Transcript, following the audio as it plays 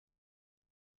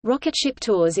RocketShip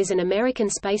Tours is an American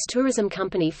space tourism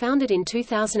company founded in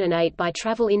 2008 by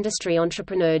travel industry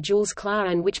entrepreneur Jules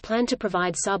Clark and which planned to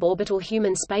provide suborbital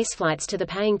human spaceflights to the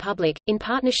paying public, in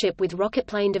partnership with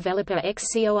rocketplane developer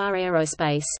XCOR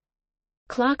Aerospace.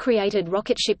 Clark created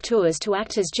RocketShip Tours to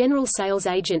act as general sales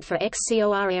agent for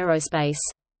XCOR Aerospace.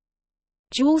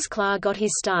 Jules Clark got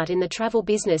his start in the travel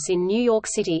business in New York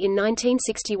City in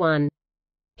 1961.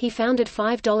 He founded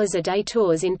 $5 a Day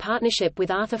Tours in partnership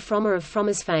with Arthur Frommer of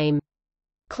Frommer's fame.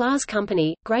 Clark's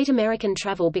company, Great American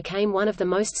Travel, became one of the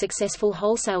most successful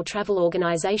wholesale travel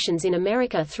organizations in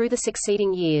America through the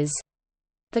succeeding years.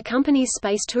 The company's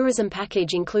space tourism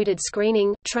package included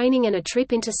screening, training and a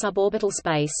trip into suborbital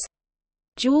space.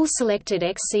 Jules selected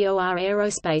XCOR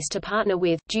Aerospace to partner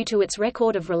with, due to its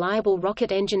record of reliable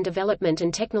rocket engine development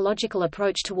and technological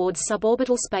approach towards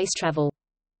suborbital space travel.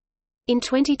 In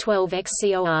 2012,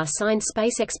 XCOR signed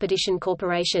Space Expedition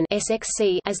Corporation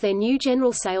 (SXC) as their new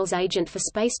general sales agent for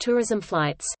space tourism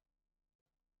flights.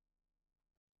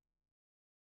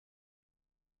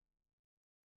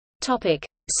 Topic: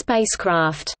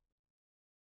 Spacecraft.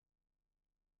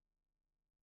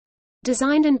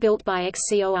 Designed and built by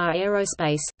XCOR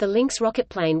Aerospace, the Lynx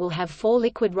rocketplane will have 4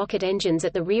 liquid rocket engines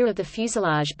at the rear of the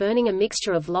fuselage burning a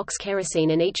mixture of LOX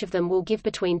kerosene, and each of them will give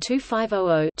between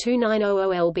 2500–2900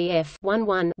 lbf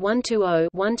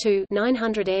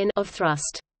 11–120–12–900 N of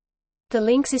thrust. The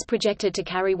Lynx is projected to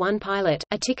carry 1 pilot,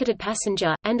 a ticketed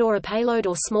passenger, and/or a payload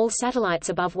or small satellites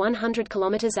above 100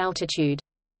 km altitude.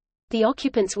 The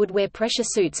occupants would wear pressure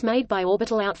suits made by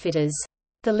Orbital Outfitters.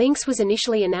 The Lynx was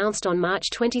initially announced on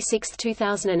March 26,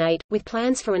 2008, with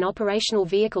plans for an operational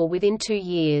vehicle within 2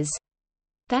 years.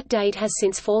 That date has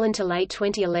since fallen to late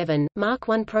 2011. Mark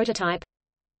I prototype.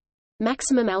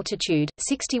 Maximum altitude,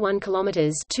 61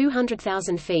 km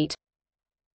 (200,000 feet).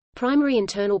 Primary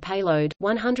internal payload,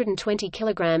 120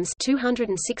 kg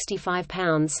 (265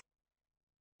 pounds).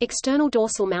 External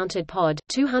dorsal mounted pod,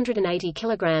 280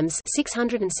 kg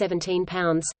 (617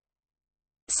 pounds).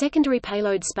 Secondary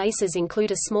payload spaces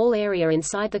include a small area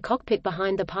inside the cockpit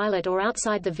behind the pilot or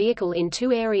outside the vehicle in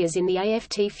 2 areas in the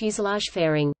AFT fuselage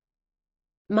fairing.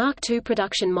 Mark II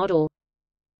production model.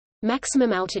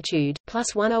 Maximum altitude,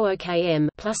 +100 km,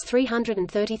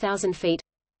 +330,000 feet.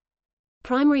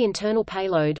 Primary internal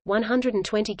payload,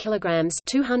 120 kg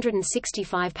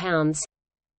 (265 pounds).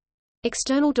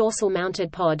 External dorsal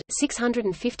mounted pod,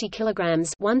 650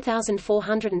 kg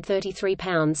 (1,433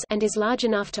 pounds) and is large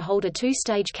enough to hold a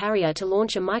 2-stage carrier to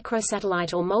launch a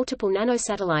microsatellite or multiple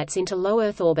nanosatellites into low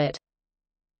Earth orbit.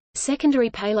 Secondary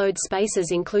payload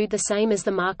spaces include the same as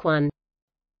the Mark I.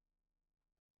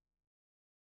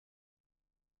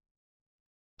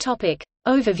 Topic.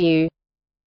 Overview.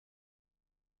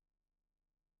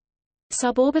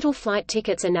 Suborbital flight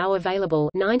tickets are now available,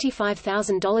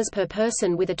 $95,000 per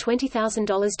person with a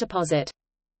 $20,000 deposit.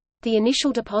 The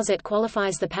initial deposit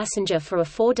qualifies the passenger for a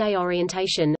 4-day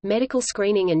orientation, medical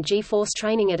screening and G-force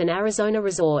training at an Arizona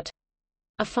resort.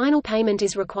 A final payment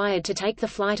is required to take the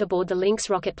flight aboard the Lynx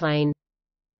rocketplane.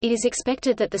 It is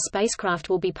expected that the spacecraft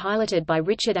will be piloted by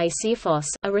Richard A. Searfoss,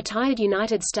 a retired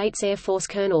United States Air Force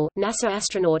colonel, NASA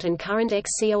astronaut and current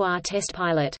XCOR test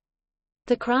pilot.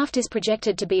 The craft is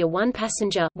projected to be a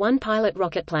 1-passenger, 1-pilot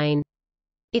rocketplane.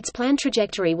 Its planned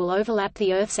trajectory will overlap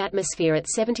the Earth's atmosphere at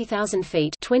 70,000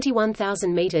 feet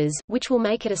 (21,000 meters), which will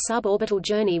make it a suborbital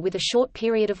journey with a short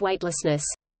period of weightlessness.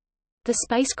 The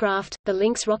spacecraft, the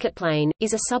Lynx rocketplane,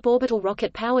 is a suborbital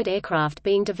rocket-powered aircraft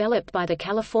being developed by the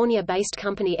California-based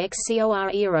company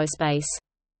XCOR Aerospace.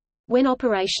 When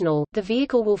operational, the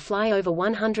vehicle will fly over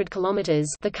 100 kilometers,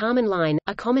 the Kármán line,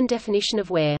 a common definition of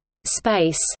where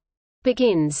space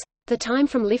begins. The time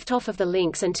from liftoff of the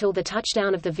Lynx until the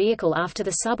touchdown of the vehicle after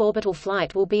the suborbital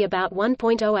flight will be about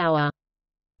 1.0 hour.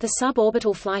 The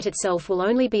suborbital flight itself will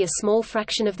only be a small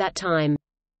fraction of that time.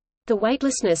 The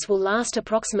weightlessness will last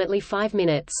approximately 5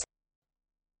 minutes.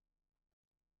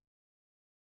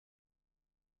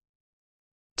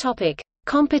 Topic: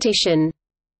 Competition.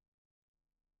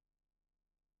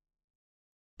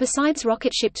 Besides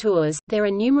RocketShip Tours, there are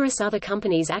numerous other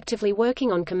companies actively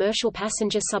working on commercial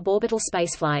passenger suborbital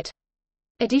spaceflight.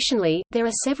 Additionally, there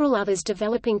are several others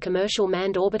developing commercial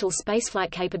manned orbital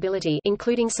spaceflight capability,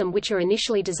 including some which are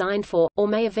initially designed for, or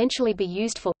may eventually be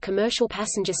used for, commercial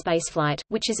passenger spaceflight,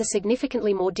 which is a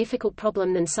significantly more difficult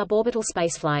problem than suborbital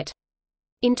spaceflight.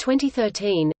 In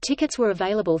 2013, tickets were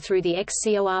available through the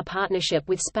XCOR partnership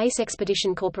with Space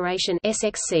Expedition Corporation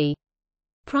 (SXC).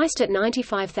 Priced at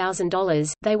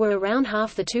 $95,000, they were around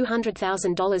half the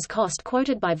 $200,000 cost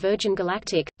quoted by Virgin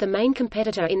Galactic, the main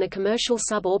competitor in the commercial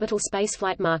suborbital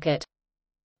spaceflight market.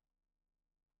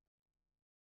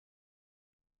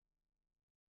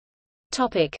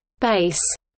 Topic: Base.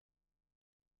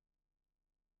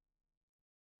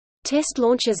 Test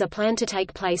launches are planned to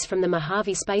take place from the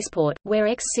Mojave Spaceport, where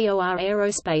XCOR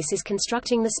Aerospace is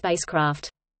constructing the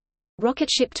spacecraft.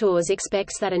 RocketShip Tours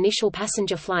expects that initial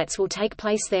passenger flights will take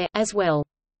place there, as well.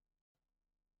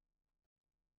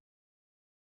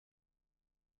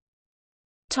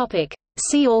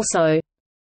 See also: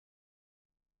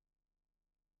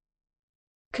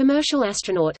 Commercial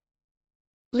astronaut,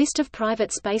 List of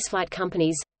private spaceflight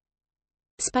companies,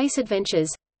 Space adventures,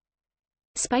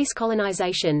 Space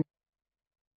colonization,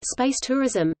 Space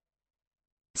tourism,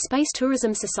 Space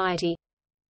Tourism Society,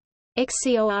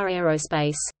 XCOR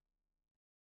Aerospace.